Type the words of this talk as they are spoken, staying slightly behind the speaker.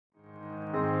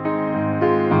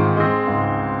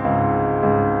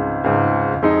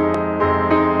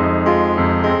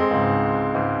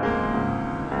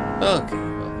Okay,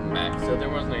 welcome back. So there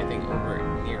wasn't anything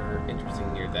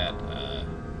interesting near that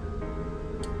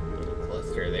little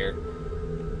cluster there.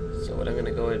 So what I'm going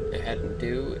to go ahead and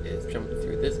do is jump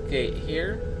through this gate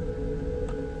here,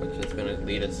 which is going to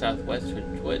lead us southwest,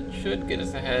 which should get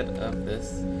us ahead of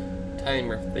this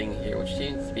timer thing here, which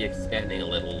seems to be expanding a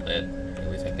little bit.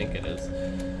 At least I think it is.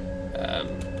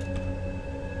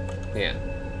 Yeah.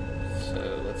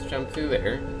 So let's jump through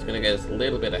there. It's going to get us a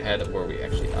little bit ahead of where we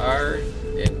actually are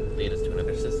and lead us to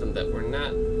another system that we're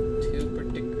not too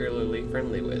particularly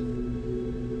friendly with.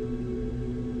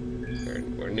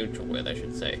 Or neutral with, I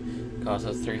should say. Cost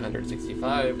us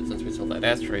 365, but since we sold that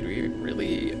asteroid, we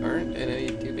really aren't in any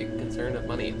too big concern of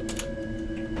money at the moment.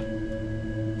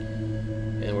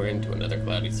 And we're into another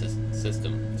cloudy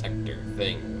system sector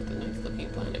thing with a nice looking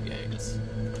planet behind us.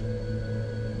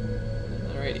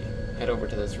 Alrighty. Head over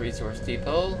to this resource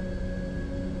depot.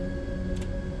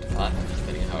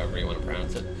 Depending on however you want to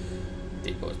pronounce it.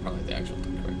 Depot is probably the actual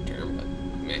correct term, but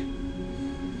meh.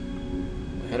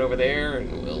 We'll head over there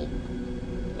and we'll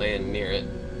land near it.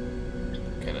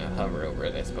 Kind of hover over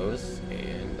it, I suppose.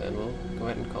 And then we'll go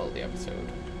ahead and call the episode.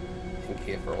 Thank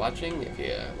you for watching. If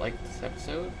you liked this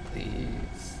episode,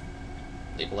 please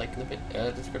leave a like in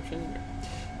the description.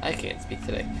 I can't speak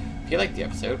today. If you liked the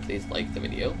episode, please like the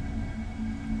video.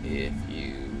 If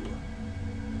you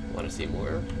want to see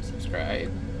more,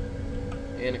 subscribe.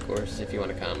 And of course, if you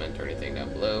want to comment or anything down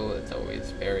below, it's always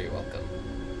very welcome.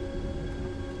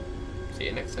 See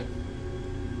you next time.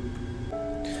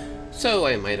 So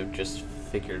I might have just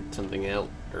figured something out,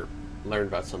 or learned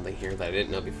about something here that I didn't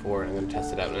know before, and I'm going to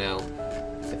test it out now.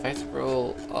 So if I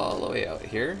scroll all the way out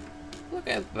here, look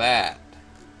at that!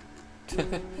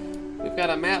 We've got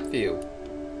a map view.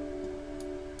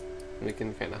 We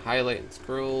can kind of highlight and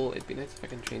scroll. It'd be nice if I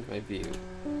can change my view.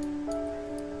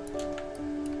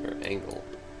 Or angle.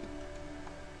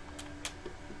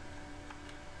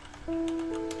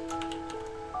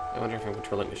 I wonder if I'm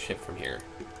controlling the ship from here.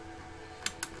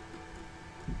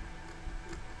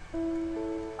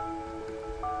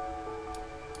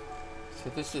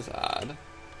 So this is odd.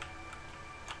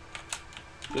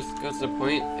 Just goes to the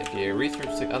point, if you research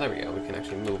the... Oh, there we go. We can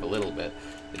actually move a little bit.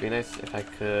 It'd be nice if I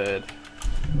could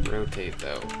rotate,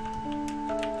 though,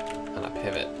 on a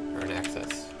pivot or an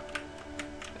axis.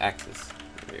 There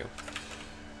we go.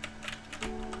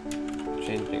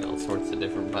 Changing all sorts of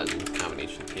different button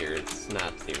combinations here. It's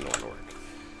not even going to work.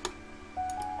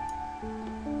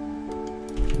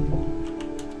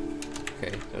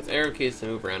 Okay, so it's arrow keys to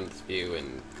move around this view,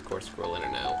 and of course scroll in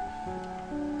and out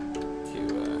to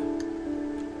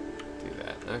do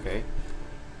that. Okay,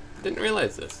 didn't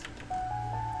realize this.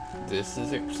 This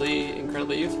is actually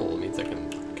incredibly useful. It means I can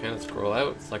kind of scroll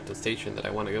out, select a station that I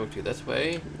want to go to this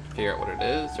way, figure out what it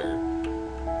is, or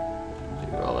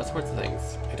do all that sorts of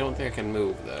things. I don't think I can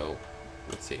move, though.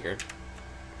 Let's see here.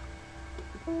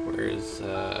 Where's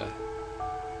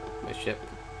my ship?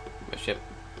 My ship.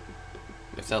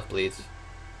 Myself, please.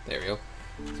 There we go.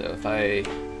 So if I...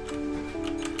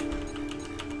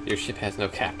 Your ship has no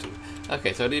captain.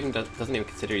 Okay, so it even doesn't even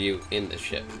consider you in the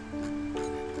ship.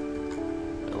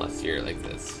 Unless you're like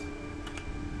this.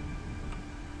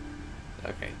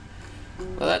 Okay.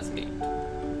 Well, that's neat.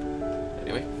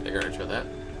 Anyway, figured I'd show that.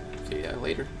 See ya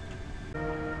later.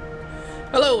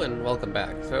 Hello and welcome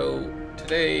back. So,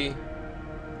 today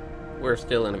we're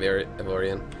still in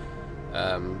Avorion.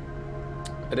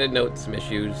 I did note some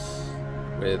issues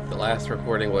with the last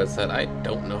recording was that I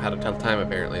don't know how to tell time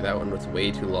apparently. That one was way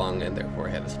too long and therefore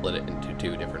I had to split it into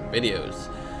two different videos.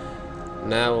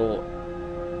 Now,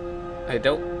 I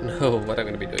don't know what I'm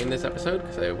going to be doing this episode,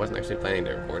 because I wasn't actually planning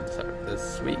to record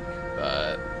this week,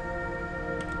 but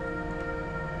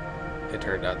it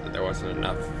turned out that there wasn't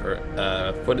enough for,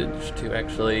 footage to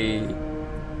actually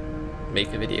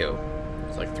make a video. It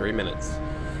was like 3 minutes.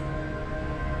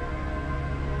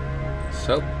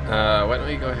 So, why don't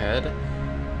we go ahead.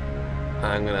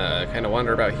 I'm going to kind of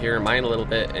wander about here, mine a little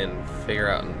bit, and figure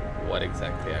out what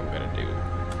exactly I'm going to do.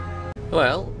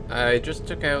 Well, I just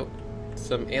took out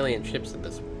some alien ships in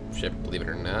this ship, believe it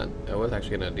or not. I was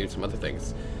actually going to do some other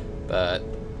things, but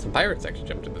some pirates actually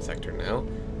jumped in the sector now.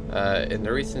 In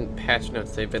the recent patch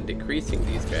notes, they've been decreasing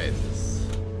these guys'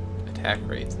 attack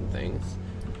rates and things.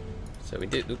 So we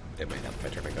did... Oop, it might help if I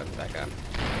turn my guns back on.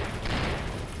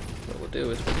 What we'll do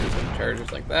is we'll do some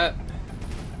charges like that.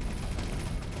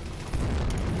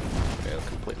 We'll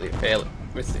completely fail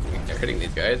at hitting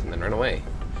these guys and then run away.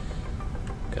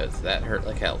 Because that hurt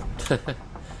like hell.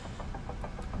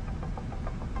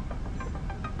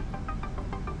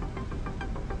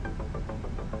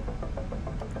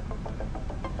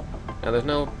 Now there's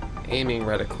no aiming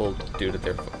reticle due to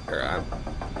their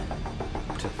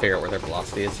to figure out where their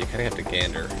velocity is. You kind of have to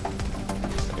gander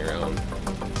on your own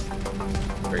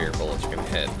where your bullets are going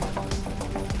to hit.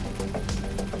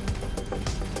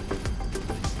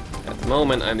 At the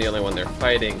moment, I'm the only one they're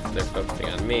fighting, so they're focusing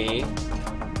on me.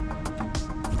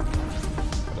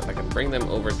 But if I can bring them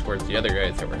over towards the other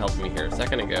guys that were helping me here a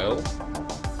second ago,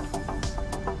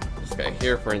 this guy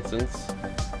here, for instance,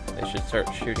 they should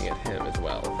start shooting at him as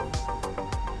well.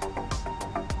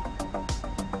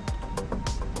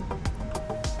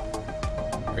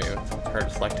 There we go. It's hard to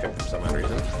select him for some odd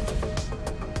reason.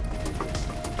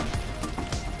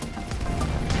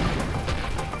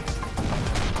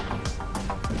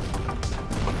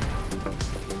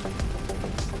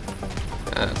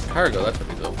 It's cargo, that's what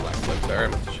these little black flips are. I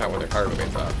must have shot one of their cargo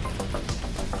baits off.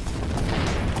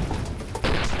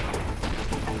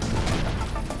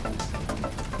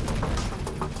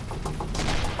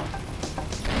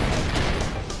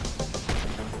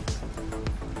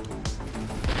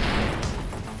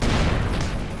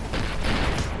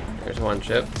 There's one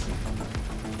ship.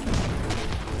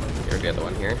 Here's the other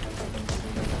one here.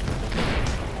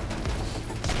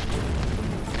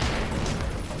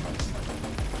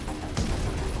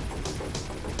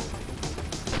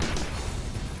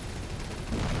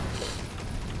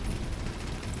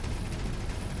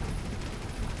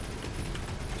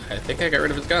 I think I got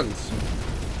rid of his guns.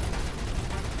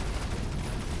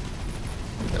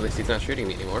 At least he's not shooting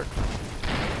me anymore.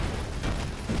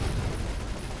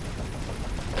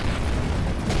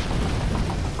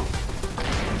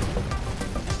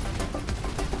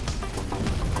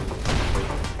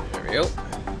 There we go.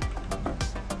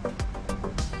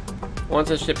 Once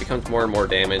this ship becomes more and more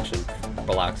damaged and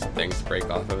blocks and things break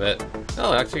off of it.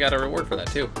 Oh, I actually got a reward for that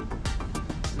too.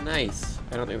 Nice.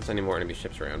 I don't think there's any more enemy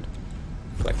ships around.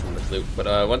 Collect some of this loot,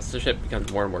 but once the ship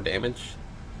becomes more and more damaged,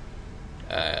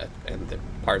 and the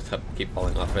parts keep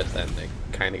falling off it, then they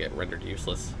kind of get rendered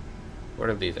useless. What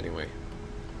are these anyway?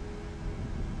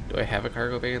 Do I have a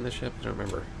cargo bay in the ship? I don't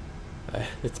remember.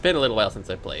 It's been a little while since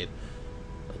I played.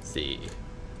 Let's see.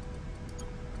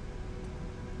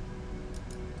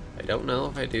 I don't know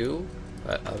if I do,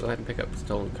 but I'll go ahead and pick up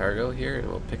stolen cargo here, and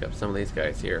we'll pick up some of these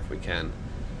guys here if we can.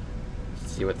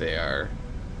 See what they are.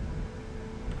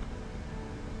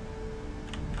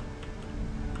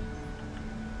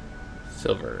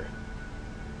 Silver.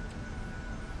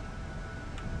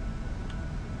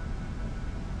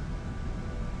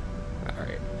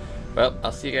 Alright. Well,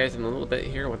 I'll see you guys in a little bit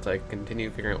here once I continue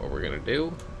figuring out what we're going to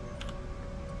do.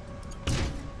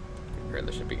 Grab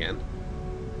the ship again.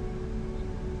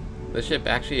 This ship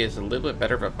actually is a little bit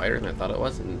better of a fighter than I thought it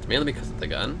was, and it's mainly because of the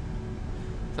gun.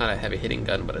 It's not a heavy hitting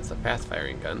gun, but it's a fast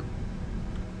firing gun.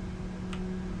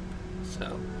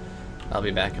 So, I'll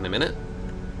be back in a minute.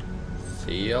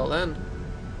 See y'all then.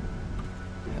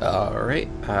 Alright,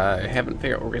 I haven't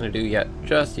figured out what we're going to do yet,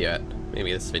 just yet.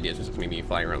 Maybe this video is just going to be me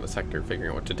flying around the sector figuring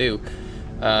out what to do.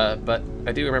 But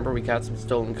I do remember we got some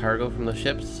stolen cargo from the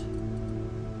ships.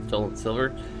 Stolen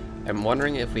silver. I'm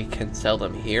wondering if we can sell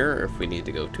them here, or if we need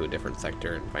to go to a different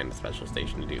sector and find a special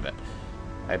station to do that.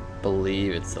 I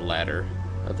believe it's the latter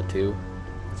of the two.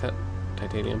 Is that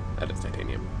titanium? That is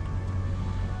titanium.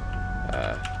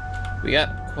 We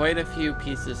got quite a few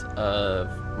pieces of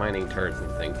mining turrets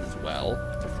and things as well.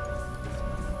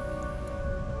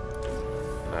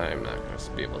 I'm not going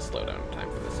to be able to slow down in time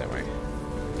for this, am I?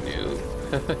 No.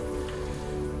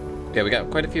 Yeah, we got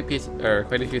quite a few pieces, or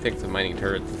quite a few things of mining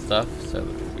turrets and stuff, so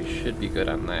we should be good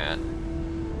on that.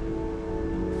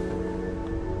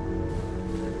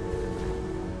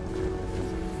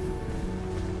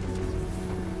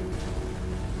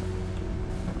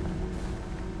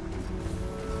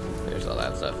 There's all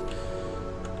that stuff.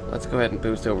 Let's go ahead and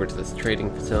boost over to this trading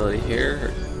facility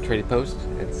here, or trading post,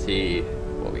 and see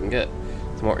what we can get.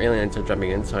 Some more aliens are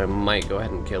jumping in, so I might go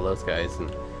ahead and kill those guys, and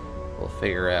we'll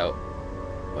figure out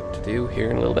what to do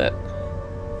here in a little bit.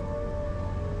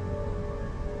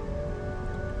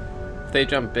 If they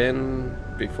jump in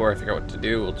before I figure out what to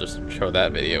do, we'll just show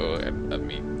that video of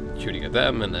me shooting at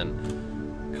them, and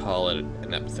then call it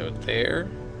an episode there.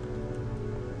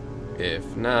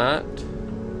 If not,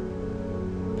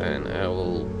 then I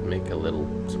will make a little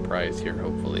surprise here,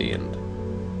 hopefully, and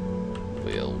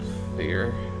we'll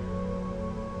figure...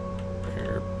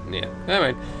 Yeah,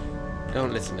 never mind.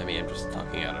 Don't listen to me, I'm just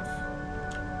talking out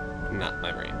of not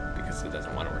my brain, because it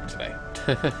doesn't want to work today.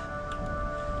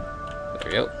 There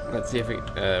we go. Let's see if we,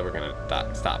 we're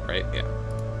gonna stop, right? Yeah.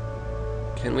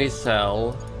 Can we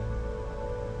sell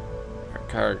our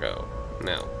cargo?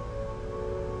 No.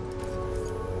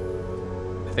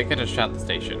 I think I just shot the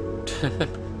station.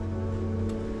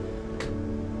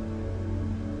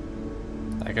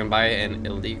 I I can buy an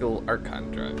illegal Archon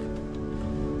drug.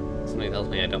 Somebody tells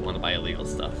me I don't want to buy illegal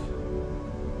stuff.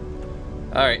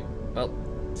 Alright, well,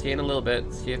 see you in a little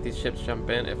bit. See if these ships jump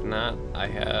in. If not, I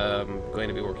am going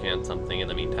to be working on something in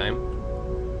the meantime.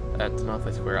 That's an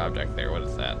awfully square object there. What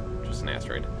is that? Just an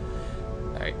asteroid.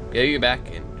 Alright, be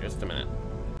back in just a minute.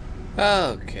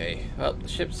 Okay, well, the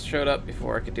ships showed up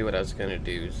before I could do what I was going to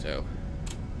do, so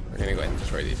we're going to go ahead and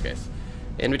destroy these guys.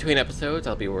 In between episodes,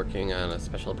 I'll be working on a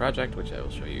special project, which I will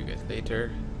show you guys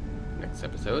later, next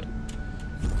episode.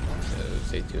 So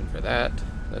stay tuned for that.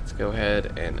 Let's go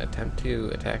ahead and attempt to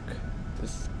attack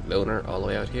this loner all the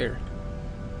way out here.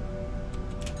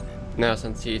 Now,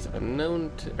 since he's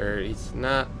unknown to, or he's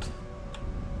not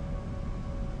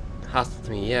hostile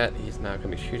to me yet, he's not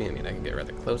going to be shooting at me, and I can get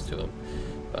rather close to him.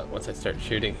 But once I start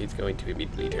shooting, he's going to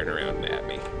immediately turn around at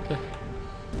me.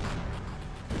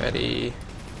 Ready.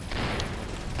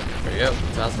 There we go.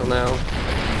 It's hostile now.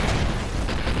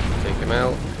 Take him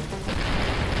out.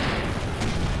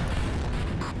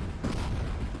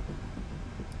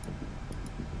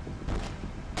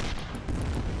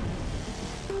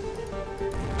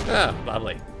 Ah,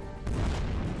 lovely.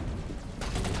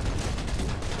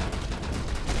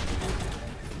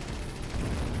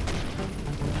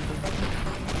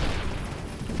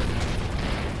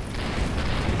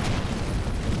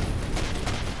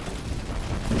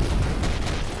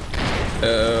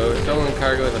 So, stolen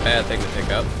cargo is a bad thing to pick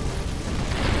up.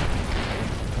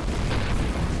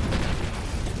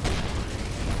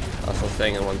 Also,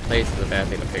 staying in one place is a bad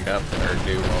thing to pick up or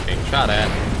do while being shot at.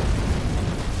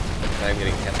 I'm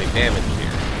getting heavy damage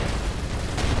here.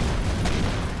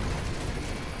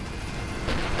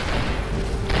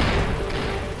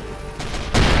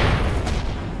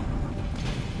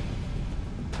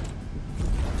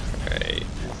 Alright.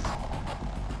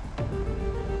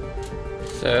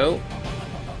 So,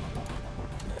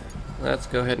 let's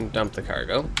go ahead and dump the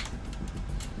cargo.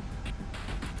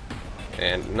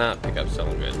 And not pick up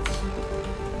stolen goods.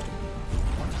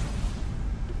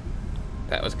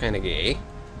 That was kind of gay.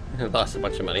 I lost a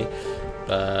bunch of money,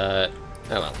 but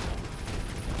oh well.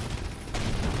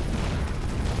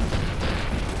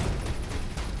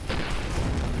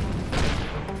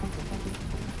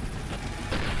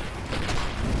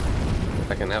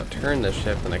 If I can outturn this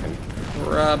ship, then I can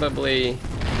probably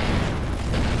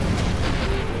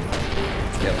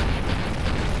kill it.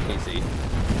 Easy.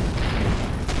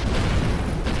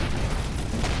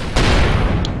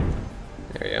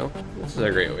 There we go. This is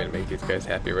a great way to make these guys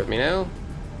happier with me now.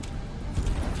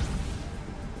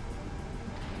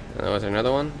 Oh, is there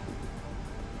another one?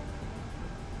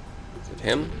 Is it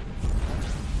him?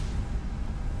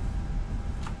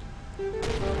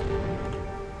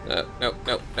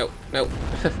 No.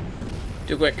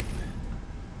 Too quick.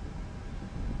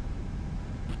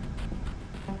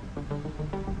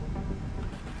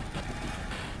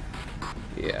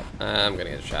 Yeah, I'm gonna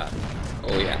get shot.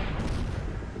 Oh yeah.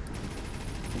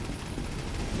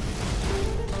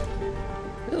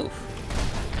 Oof.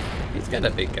 He's got a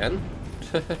big gun.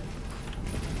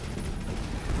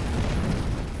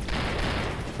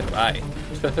 Bye.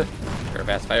 Or a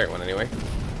fast fire one anyway.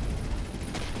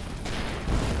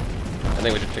 I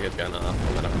think we just took his gun off.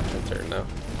 I'm not 100% certain though.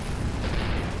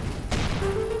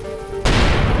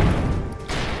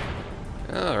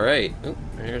 Alright. Oop,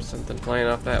 here's something flying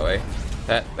off that way.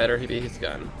 That better be his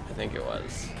gun. I think it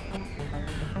was.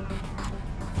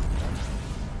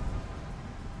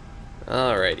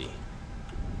 Alrighty.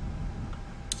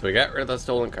 So we got rid of the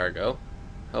stolen cargo.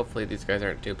 Hopefully these guys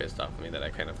aren't too pissed off at me that I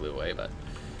kind of flew away, but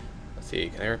let's see,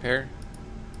 can I repair?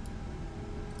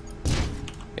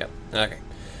 Yep, okay.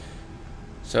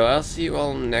 So I'll see you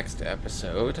all next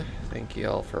episode. Thank you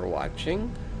all for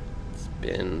watching. It's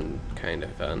been kind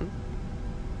of fun.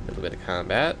 A little bit of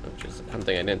combat, which is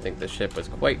something I didn't think the ship was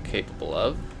quite capable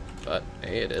of, but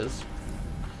hey, it is.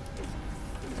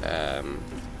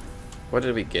 What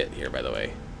did we get here, by the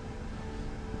way?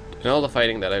 In all the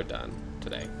fighting that I've done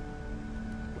today,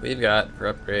 we've got,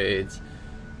 for upgrades,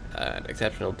 an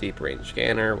exceptional deep range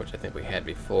scanner, which I think we had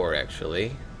before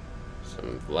actually.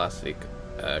 Some velocity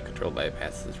control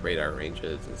bypasses, radar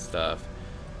ranges and stuff.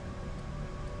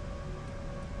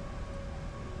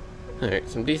 Alright,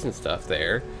 some decent stuff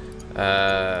there.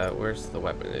 Where's the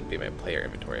weapon? It'd be my player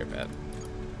inventory, I bet.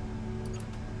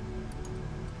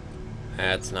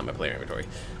 That's not my player inventory.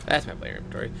 That's my player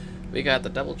inventory. We got the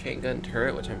double chain gun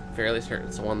turret, which I'm fairly certain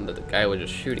is the one that the guy was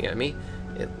just shooting at me.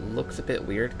 It looks a bit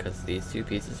weird because these two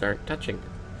pieces aren't touching.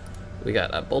 We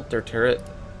got a bolter turret,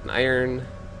 an iron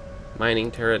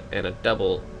mining turret, and a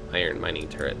double iron mining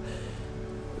turret,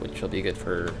 which will be good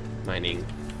for mining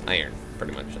iron.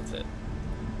 Pretty much, that's it.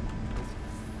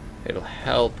 It'll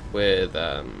help with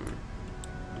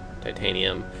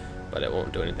titanium, but it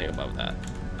won't do anything above that.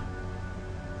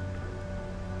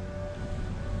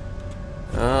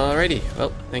 Alrighty,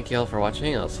 well, thank you all for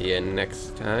watching. I'll see you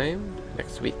next time,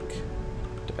 next week,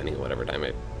 depending on whatever time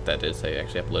that is I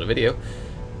actually upload a video.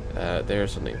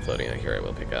 There's something floating out here I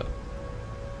will pick up.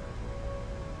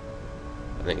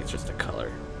 I think it's just a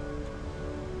color.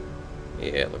 Yeah,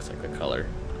 it looks like the color.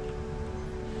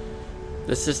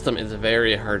 This system is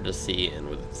very hard to see, and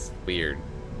with its weird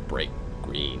bright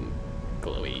green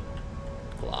glowy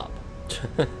glob.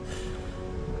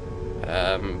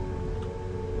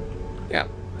 Yeah.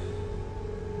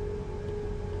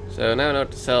 So now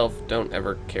note to self, don't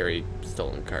ever carry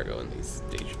stolen cargo in these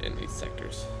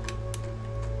sectors.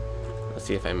 Let's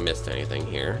see if I missed anything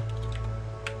here.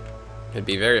 It'd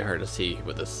be very hard to see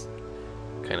with this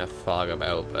kind of fog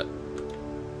about, but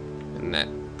and that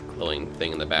glowing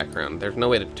thing in the background. There's no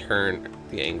way to turn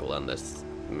the angle on this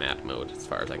map mode as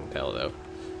far as I can tell though.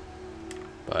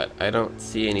 But I don't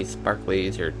see any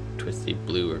sparklies or twisty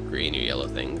blue or green or yellow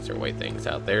things or white things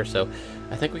out there, so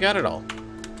I think we got it all.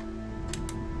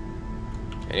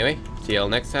 Anyway, see y'all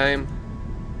next time.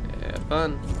 Have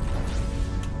fun.